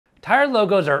Tire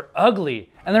logos are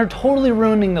ugly, and they're totally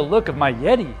ruining the look of my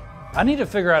Yeti. I need to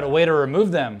figure out a way to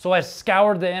remove them. So I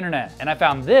scoured the internet, and I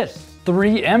found this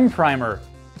 3M primer.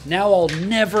 Now I'll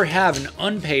never have an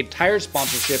unpaid tire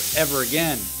sponsorship ever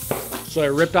again. So I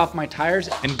ripped off my tires,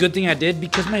 and good thing I did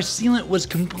because my sealant was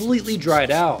completely dried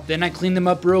out. Then I cleaned them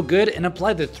up real good and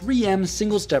applied the 3M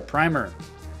single step primer.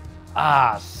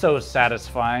 Ah, so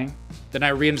satisfying. Then I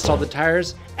reinstalled the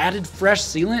tires, added fresh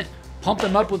sealant, pumped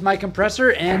them up with my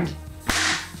compressor, and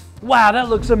wow, that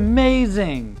looks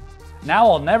amazing. Now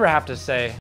I'll never have to say,